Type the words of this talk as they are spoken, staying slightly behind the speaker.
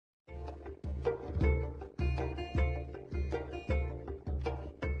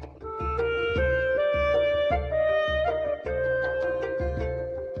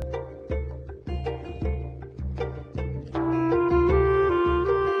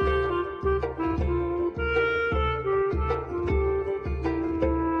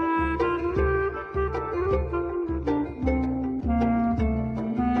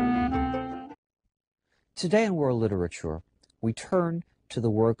Today in world literature, we turn to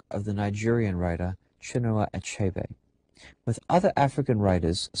the work of the Nigerian writer Chinua Achebe. With other African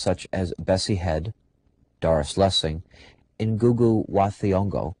writers such as Bessie Head, Doris Lessing, and Ngugi wa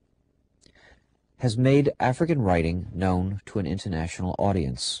Thiong'o, has made African writing known to an international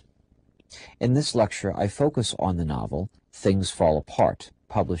audience. In this lecture, I focus on the novel Things Fall Apart,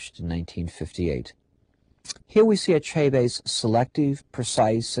 published in 1958. Here we see Achebe's selective,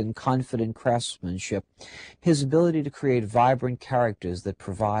 precise, and confident craftsmanship, his ability to create vibrant characters that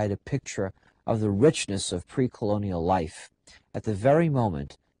provide a picture of the richness of pre-colonial life at the very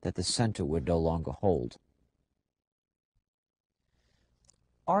moment that the center would no longer hold.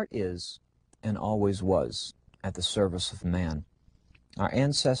 Art is, and always was, at the service of man. Our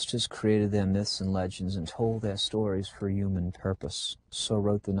ancestors created their myths and legends and told their stories for a human purpose. So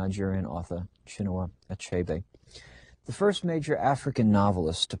wrote the Nigerian author Chinua Achebe. The first major African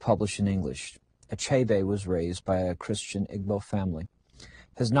novelist to publish in English, Achebe was raised by a Christian Igbo family.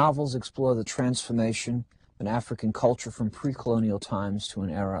 His novels explore the transformation of African culture from pre-colonial times to an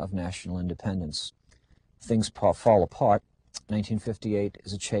era of national independence. Things Fall Apart, 1958,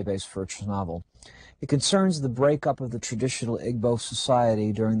 is Achebe's first novel. It concerns the breakup of the traditional Igbo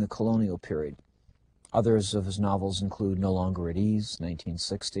society during the colonial period. Others of his novels include No Longer at Ease,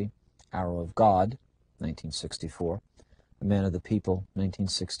 1960, Arrow of God, 1964, A Man of the People,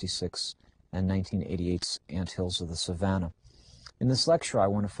 1966, and 1988's Anthills of the Savannah. In this lecture, I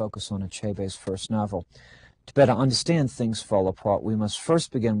want to focus on Achebe's first novel. To better understand Things Fall Apart, we must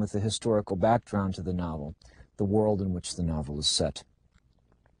first begin with the historical background to the novel, the world in which the novel is set.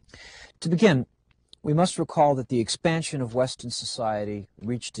 To begin, we must recall that the expansion of Western society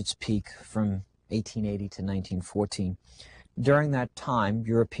reached its peak from 1880 to 1914. During that time,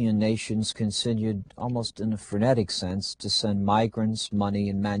 European nations continued, almost in a frenetic sense, to send migrants, money,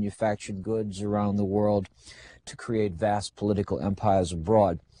 and manufactured goods around the world to create vast political empires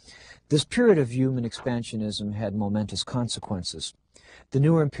abroad. This period of human expansionism had momentous consequences. The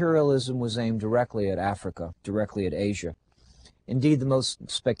new imperialism was aimed directly at Africa, directly at Asia. Indeed, the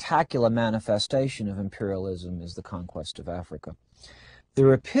most spectacular manifestation of imperialism is the conquest of Africa. The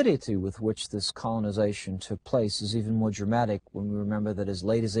rapidity with which this colonization took place is even more dramatic when we remember that as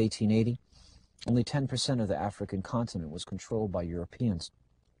late as 1880, only 10% of the African continent was controlled by Europeans.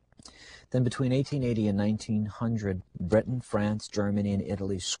 Then between 1880 and 1900, Britain, France, Germany, and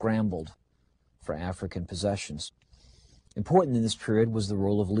Italy scrambled for African possessions. Important in this period was the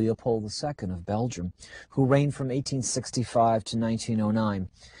role of Leopold II of Belgium, who reigned from 1865 to 1909.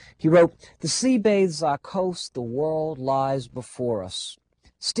 He wrote, "The sea bathes our coast, the world lies before us.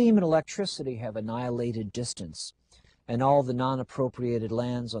 Steam and electricity have annihilated distance, and all the non-appropriated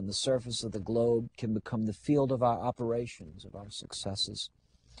lands on the surface of the globe can become the field of our operations, of our successes."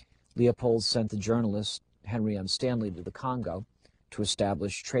 Leopold sent the journalist Henry M. Stanley to the Congo to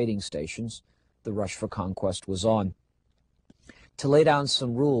establish trading stations. The rush for conquest was on. To lay down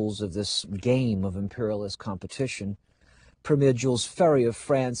some rules of this game of imperialist competition, Premier Jules Ferry of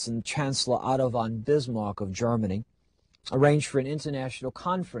France and Chancellor Otto von Bismarck of Germany arranged for an international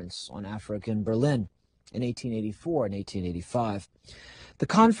conference on Africa in Berlin in 1884 and 1885. The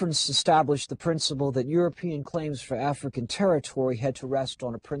conference established the principle that European claims for African territory had to rest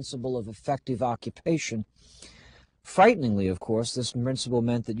on a principle of effective occupation. Frighteningly, of course, this principle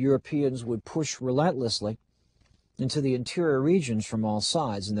meant that Europeans would push relentlessly into the interior regions from all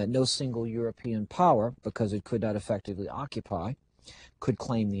sides, and that no single European power, because it could not effectively occupy, could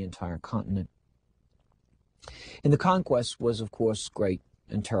claim the entire continent. In the conquest was, of course, great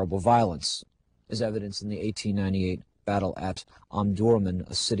and terrible violence, as evidenced in the 1898 battle at Omdurman,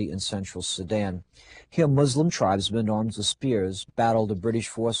 a city in central Sudan. Here, Muslim tribesmen armed with spears battled a British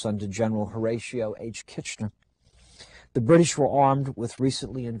force under General Horatio H. Kitchener. The British were armed with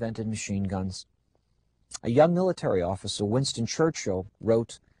recently invented machine guns. A young military officer, Winston Churchill,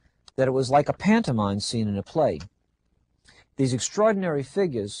 wrote that it was like a pantomime scene in a play. "These extraordinary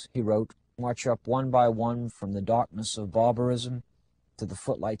figures," he wrote, "march up one by one from the darkness of barbarism to the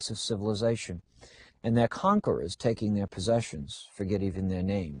footlights of civilization, and their conquerors, taking their possessions, forget even their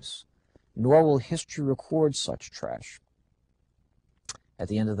names. Nor will history record such trash." At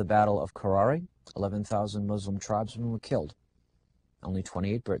the end of the Battle of Karari, 11,000 Muslim tribesmen were killed. Only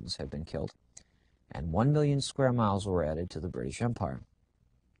 28 Britons had been killed, and 1 million square miles were added to the British Empire.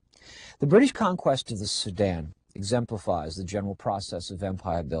 The British conquest of the Sudan exemplifies the general process of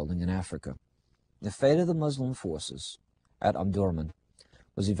empire building in Africa. The fate of the Muslim forces at Omdurman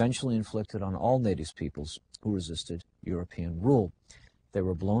was eventually inflicted on all native peoples who resisted European rule. They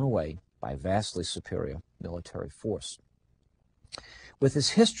were blown away by vastly superior military force. With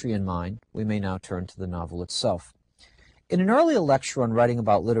this history in mind, we may now turn to the novel itself. In an earlier lecture on writing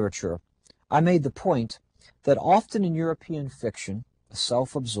about literature, I made the point that often in European fiction, a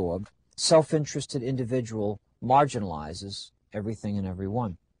self-absorbed, self-interested individual marginalizes everything and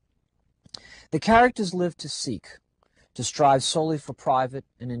everyone. The characters live to seek, to strive solely for private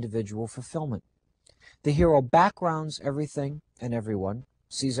and individual fulfillment. The hero backgrounds everything and everyone,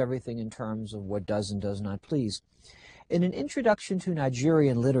 sees everything in terms of what does and does not please. In an introduction to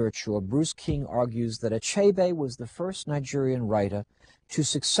Nigerian literature, Bruce King argues that Achebe was the first Nigerian writer to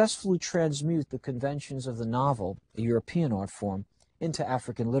successfully transmute the conventions of the novel, a European art form, into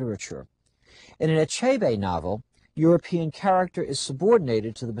African literature. In an Achebe novel, European character is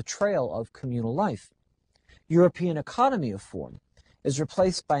subordinated to the betrayal of communal life. European economy of form is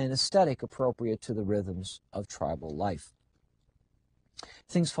replaced by an aesthetic appropriate to the rhythms of tribal life.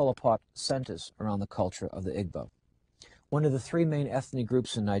 Things Fall Apart centers around the culture of the Igbo. One of the three main ethnic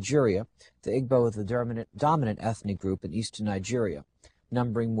groups in Nigeria, the Igbo is the dominant ethnic group in eastern Nigeria,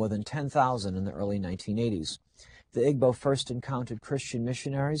 numbering more than 10,000 in the early 1980s. The Igbo first encountered Christian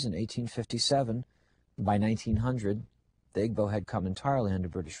missionaries in 1857. By 1900, the Igbo had come entirely under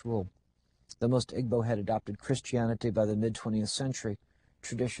British rule. Though most Igbo had adopted Christianity by the mid-20th century,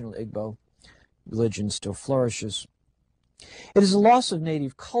 traditional Igbo religion still flourishes. It is the loss of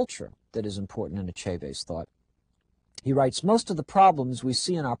native culture that is important in Achebe's thought. He writes, most of the problems we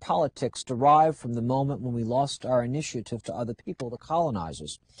see in our politics derive from the moment when we lost our initiative to other people, the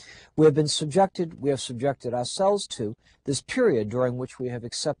colonizers. We have subjected ourselves to this period during which we have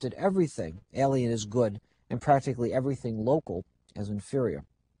accepted everything alien as good and practically everything local as inferior.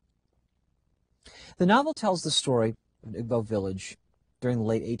 The novel tells the story of an Igbo village during the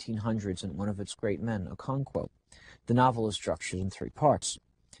late 1800s and one of its great men, Okonkwo. The novel is structured in three parts.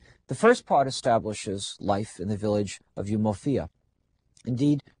 The first part establishes life in the village of Umofia.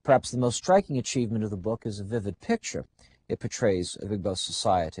 Indeed, perhaps the most striking achievement of the book is a vivid picture it portrays of Igbo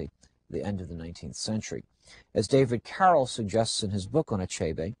society at the end of the 19th century. As David Carroll suggests in his book on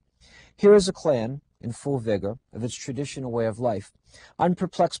Achebe, here is a clan in full vigor of its traditional way of life,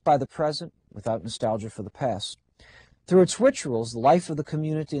 unperplexed by the present, without nostalgia for the past. Through its rituals, the life of the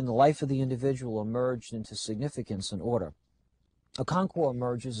community and the life of the individual emerged into significance and order. Okonkwo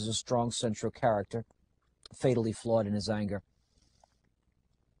emerges as a strong central character, fatally flawed in his anger.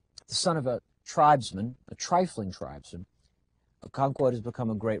 The son of a tribesman, a trifling tribesman, Okonkwo has become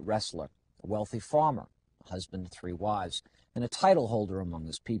a great wrestler, a wealthy farmer, a husband to 3 wives, and a title holder among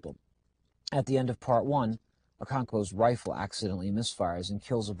his people. At the end of part 1, Okonkwo's rifle accidentally misfires and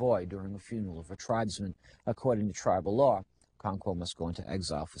kills a boy during a funeral of a tribesman. According to tribal law, Okonkwo must go into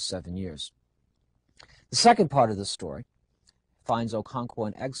exile for 7 years. The second part of the story finds Okonkwo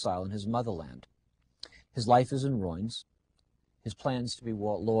in exile in his motherland. His life is in ruins, his plans to be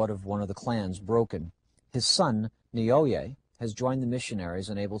lord of one of the clans broken. His son, Nioye, has joined the missionaries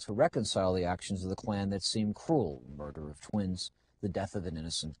and able to reconcile the actions of the clan that seem cruel, the murder of twins, the death of an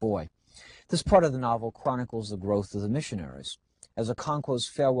innocent boy. This part of the novel chronicles the growth of the missionaries. As Okonkwo's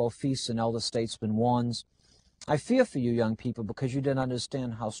farewell feast, an elder statesman warns, I fear for you, young people, because you don't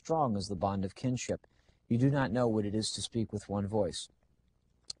understand how strong is the bond of kinship. You do not know what it is to speak with one voice.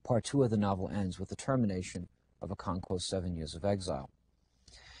 Part 2 of the novel ends with the termination of Okonkwo's 7 years of exile.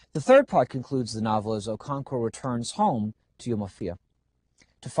 The third part concludes the novel as Okonkwo returns home to Umofia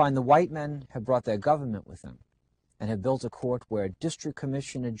to find the white men have brought their government with them and have built a court where a district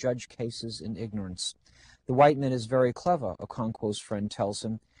commissioner judge cases in ignorance. The white man is very clever, Okonkwo's friend tells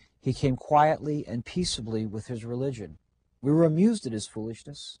him. He came quietly and peaceably with his religion. We were amused at his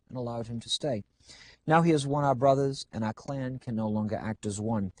foolishness and allowed him to stay. Now he has won our brothers, and our clan can no longer act as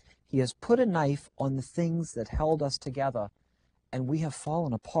one. He has put a knife on the things that held us together, and we have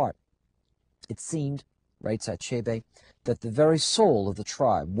fallen apart. It seemed, writes Achebe, that the very soul of the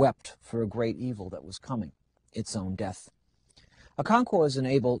tribe wept for a great evil that was coming, its own death. Okonkwo is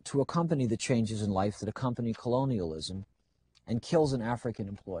unable to accompany the changes in life that accompany colonialism and kills an African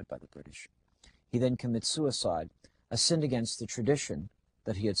employed by the British. He then commits suicide, a sin against the tradition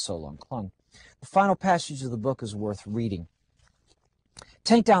that he had so long clung. The final passage of the book is worth reading.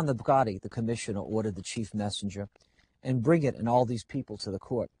 Take down the body, the commissioner ordered the chief messenger, and bring it and all these people to the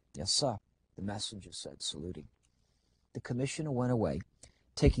court. Yes, sir, the messenger said, saluting. The commissioner went away,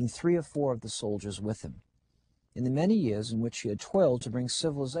 taking 3 or 4 of the soldiers with him. In the many years in which he had toiled to bring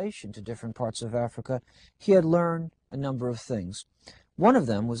civilization to different parts of Africa, he had learned a number of things. One of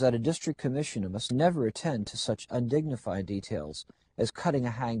them was that a district commissioner must never attend to such undignified details as cutting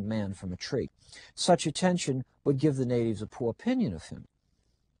a hanged man from a tree. Such attention would give the natives a poor opinion of him.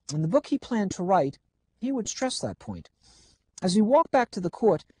 In the book he planned to write, he would stress that point. As he walked back to the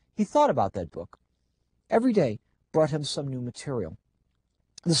court, he thought about that book. Every day brought him some new material.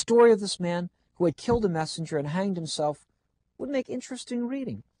 The story of this man who had killed a messenger and hanged himself would make interesting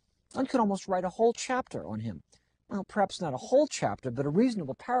reading. One could almost write a whole chapter on him. Well, perhaps not a whole chapter, but a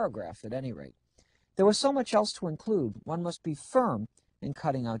reasonable paragraph at any rate. There was so much else to include, one must be firm in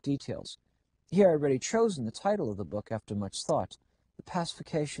cutting out details. Here I had already chosen the title of the book after much thought, The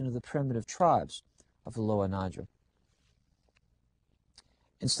Pacification of the Primitive Tribes of the Lower Niger.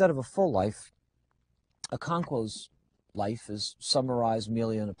 Instead of a full life, Okonkwo's life is summarized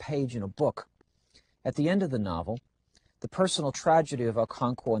merely on a page in a book. At the end of the novel, the personal tragedy of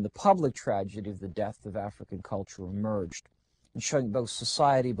Okonkwo and the public tragedy of the death of African culture emerged. In showing both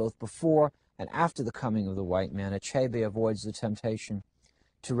society, both before and after the coming of the white man, Achebe avoids the temptation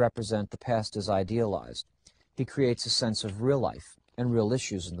to represent the past as idealized. He creates a sense of real life and real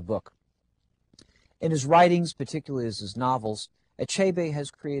issues in the book. In his writings, particularly as his novels, Achebe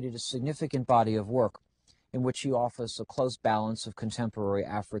has created a significant body of work in which he offers a close balance of contemporary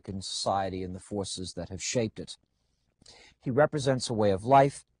African society and the forces that have shaped it. He represents a way of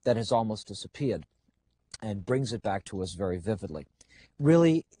life that has almost disappeared and brings it back to us very vividly.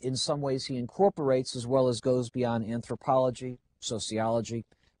 Really, in some ways, he incorporates as well as goes beyond anthropology, sociology,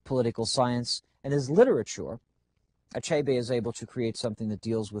 political science, and his literature. Achebe is able to create something that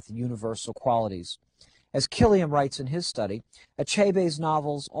deals with universal qualities. As Killiam writes in his study, Achebe's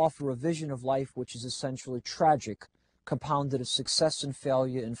novels offer a vision of life which is essentially tragic, compounded of success and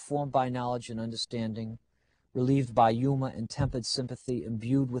failure, informed by knowledge and understanding, relieved by humor and tempered sympathy,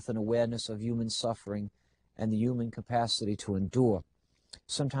 imbued with an awareness of human suffering and the human capacity to endure.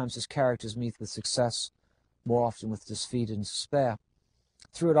 Sometimes his characters meet with success, more often with defeat and despair.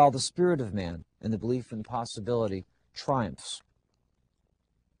 Through it all, the spirit of man and the belief in possibility triumphs.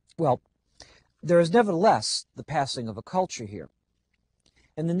 Well, there is nevertheless the passing of a culture here.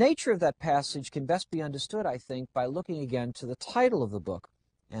 And the nature of that passage can best be understood, I think, by looking again to the title of the book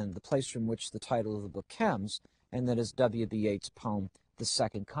and the place from which the title of the book comes, and that is W.B. Yeats' poem, The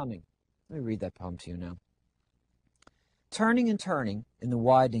Second Coming. Let me read that poem to you now. Turning and turning in the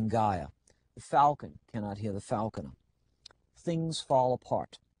widening Gaia, the falcon cannot hear the falconer. Things fall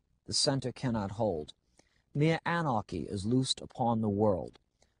apart. The center cannot hold. Mere anarchy is loosed upon the world.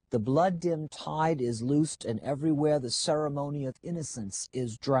 The blood-dimmed tide is loosed, and everywhere the ceremony of innocence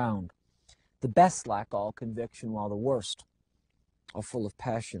is drowned. The best lack all conviction, while the worst are full of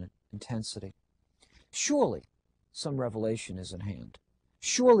passionate intensity. Surely some revelation is at hand.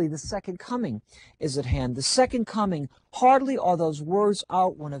 Surely the second coming is at hand. The second coming, hardly are those words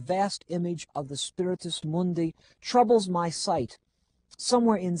out when a vast image of the Spiritus Mundi troubles my sight.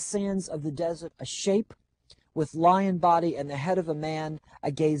 Somewhere in sands of the desert, a shape with lion body and the head of a man,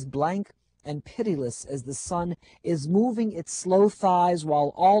 a gaze blank and pitiless as the sun is moving its slow thighs,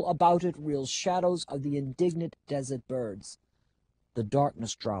 while all about it reels shadows of the indignant desert birds. The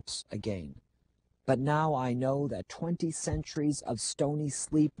darkness drops again. But now I know that 20 centuries of stony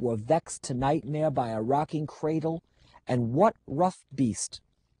sleep were vexed to nightmare by a rocking cradle, and what rough beast,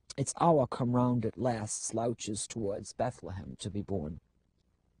 its hour come round at last, slouches towards Bethlehem to be born.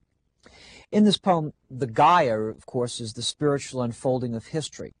 In this poem, the Gaia, of course, is the spiritual unfolding of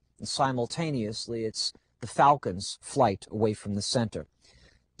history, and simultaneously it's the falcon's flight away from the center.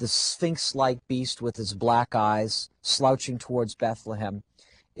 The sphinx-like beast with its black eyes slouching towards Bethlehem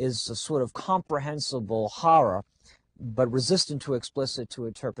is a sort of comprehensible horror, but resistant to explicit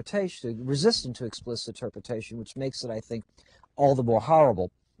interpretation, which makes it, I think, all the more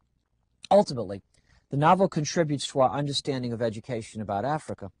horrible. Ultimately, the novel contributes to our understanding of education about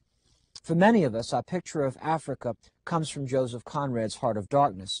Africa. For many of us, our picture of Africa comes from Joseph Conrad's Heart of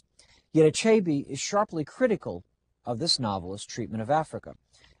Darkness. Yet Achebe is sharply critical of this novelist's treatment of Africa.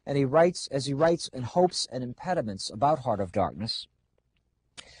 And as he writes in Hopes and Impediments about Heart of Darkness,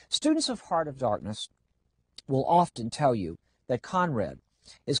 students of Heart of Darkness will often tell you that Conrad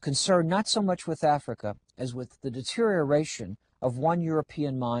is concerned not so much with Africa as with the deterioration of one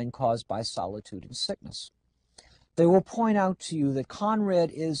European mind caused by solitude and sickness. They will point out to you that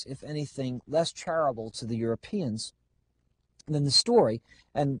Conrad is, if anything, less charitable to the Europeans than the story,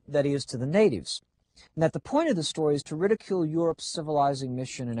 and that he is to the natives, and that the point of the story is to ridicule Europe's civilizing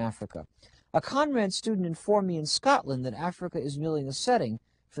mission in Africa. A Conrad student informed me in Scotland that Africa is merely a setting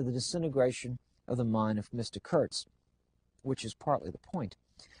for the disintegration of the mind of Mr. Kurtz, which is partly the point.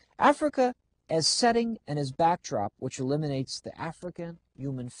 Africa as setting and as backdrop, which eliminates the African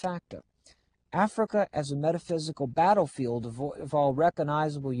human factor. Africa as a metaphysical battlefield of all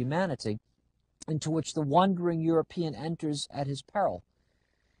recognizable humanity, into which the wandering European enters at his peril.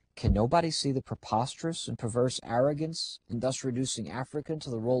 Can nobody see the preposterous and perverse arrogance in thus reducing Africa to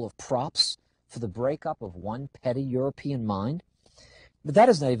the role of props for the breakup of one petty European mind? But that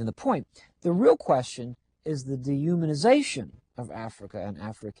is not even the point. The real question is the dehumanization of Africa and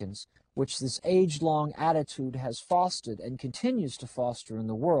Africans, which this age-long attitude has fostered and continues to foster in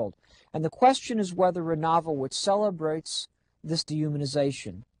the world. And the question is whether a novel which celebrates this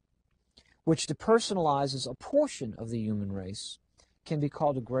dehumanization, which depersonalizes a portion of the human race, can be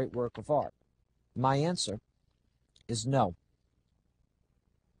called a great work of art. My answer is no.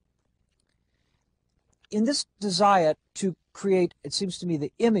 In this desire to create, it seems to me,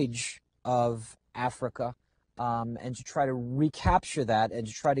 the image of Africa, and to try to recapture that and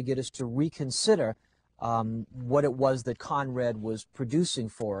to try to get us to reconsider what it was that Conrad was producing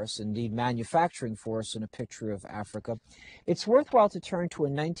for us, indeed manufacturing for us in a picture of Africa, it's worthwhile to turn to a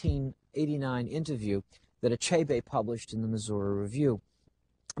 1989 interview that Achebe published in the Missouri Review.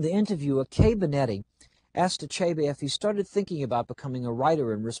 The interviewer, Kay Benetti, asked Achebe if he started thinking about becoming a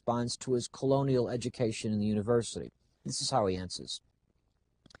writer in response to his colonial education in the university. This is how he answers.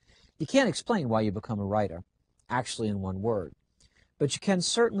 You can't explain why you become a writer, actually in one word, but you can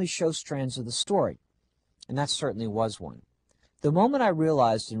certainly show strands of the story, and that certainly was one. The moment I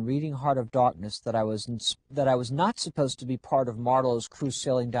realized in reading Heart of Darkness that I was not supposed to be part of Marlowe's crew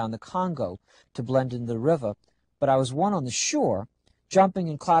sailing down the Congo to blend into the river, but I was one on the shore, jumping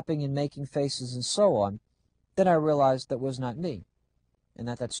and clapping and making faces and so on, then I realized that was not me, and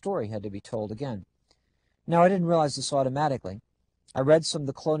that story had to be told again. Now, I didn't realize this automatically. I read some of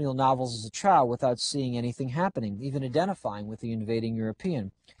the colonial novels as a child without seeing anything happening, even identifying with the invading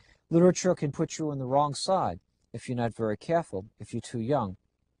European. Literature can put you on the wrong side if you're not very careful, if you're too young.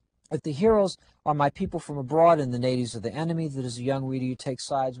 If the heroes are my people from abroad and the natives are the enemy, that as a young reader you take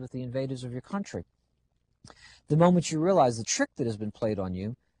sides with the invaders of your country. The moment you realize the trick that has been played on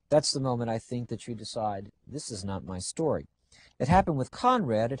you, that's the moment I think that you decide, this is not my story. It happened with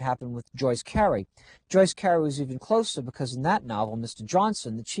Conrad, it happened with Joyce Carey. Joyce Carey was even closer because in that novel, Mr.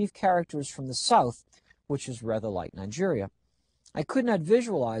 Johnson, the chief character is from the South, which is rather like Nigeria. I could not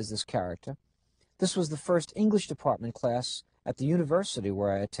visualize this character. This was the first English department class at the university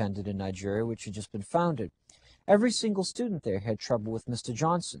where I attended in Nigeria, which had just been founded. Every single student there had trouble with Mr.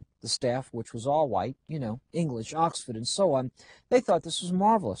 Johnson. The staff, which was all white, English, Oxford, and so on, they thought this was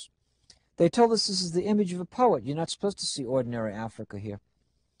marvelous. They told us this is the image of a poet. You're not supposed to see ordinary Africa here.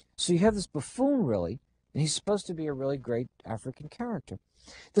 So you have this buffoon, really, and he's supposed to be a really great African character.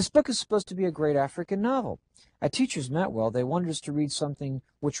 This book is supposed to be a great African novel. Our teachers meant well. They wanted us to read something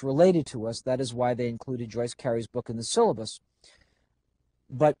which related to us. That is why they included Joyce Carey's book in the syllabus.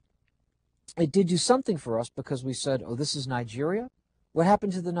 But it did do something for us because we said, oh, this is Nigeria? What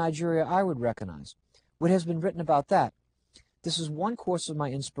happened to the Nigeria I would recognize? What has been written about that? This is one course of my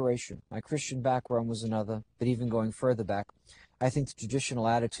inspiration. My Christian background was another, but even going further back, I think the traditional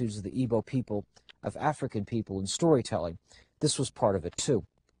attitudes of the Igbo people, of African people in storytelling, this was part of it too.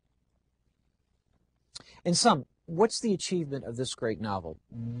 In sum, what's the achievement of this great novel?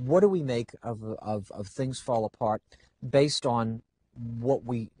 What do we make of Things Fall Apart based on what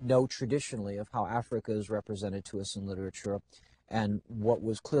we know traditionally of how Africa is represented to us in literature, and what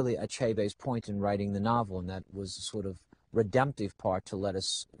was clearly Achebe's point in writing the novel, and that was a sort of redemptive part to let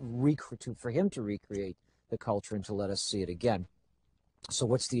us for him to recreate the culture and to let us see it again. So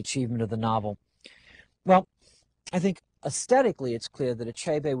what's the achievement of the novel? Well, I think aesthetically it's clear that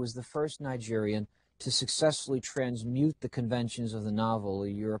Achebe was the first Nigerian to successfully transmute the conventions of the novel, a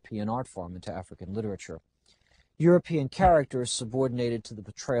European art form, into African literature. European character is subordinated to the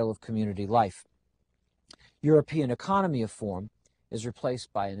portrayal of community life. European economy of form is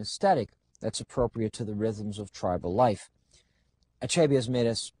replaced by an aesthetic that's appropriate to the rhythms of tribal life. Achebe has made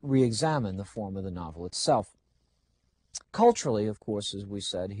us re-examine the form of the novel itself. Culturally, of course, as we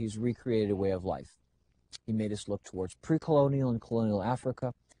said, he's recreated a way of life. He made us look towards pre-colonial and colonial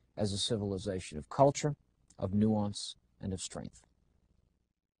Africa as a civilization of culture, of nuance, and of strength.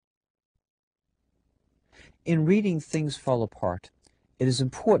 In reading Things Fall Apart, it is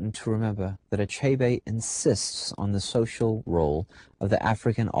important to remember that Achebe insists on the social role of the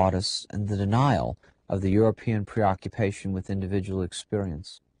African artists and the denial of the European preoccupation with individual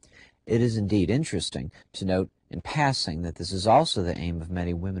experience. It is indeed interesting to note in passing that this is also the aim of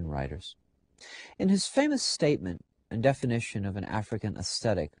many women writers. In his famous statement and definition of an African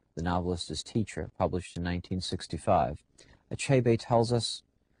aesthetic, The Novelist as Teacher, published in 1965, Achebe tells us,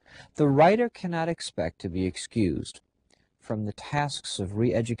 "The writer cannot expect to be excused from the tasks of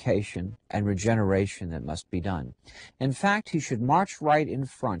re-education and regeneration that must be done. In fact, he should march right in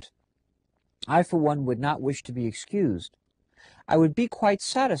front. I, for one, would not wish to be excused. I would be quite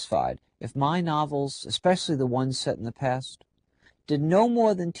satisfied if my novels, especially the ones set in the past, did no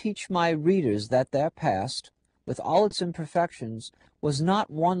more than teach my readers that their past, with all its imperfections, was not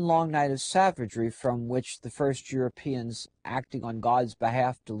one long night of savagery from which the first Europeans, acting on God's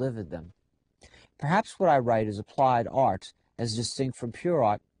behalf, delivered them. Perhaps what I write is applied art, as distinct from pure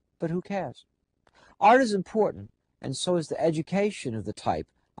art, but who cares? Art is important, and so is the education of the type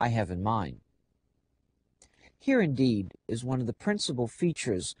I have in mind. Here, indeed, is one of the principal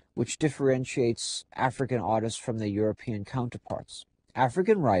features which differentiates African artists from their European counterparts.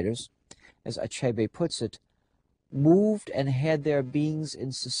 African writers, as Achebe puts it, moved and had their beings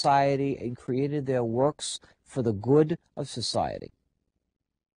in society and created their works for the good of society.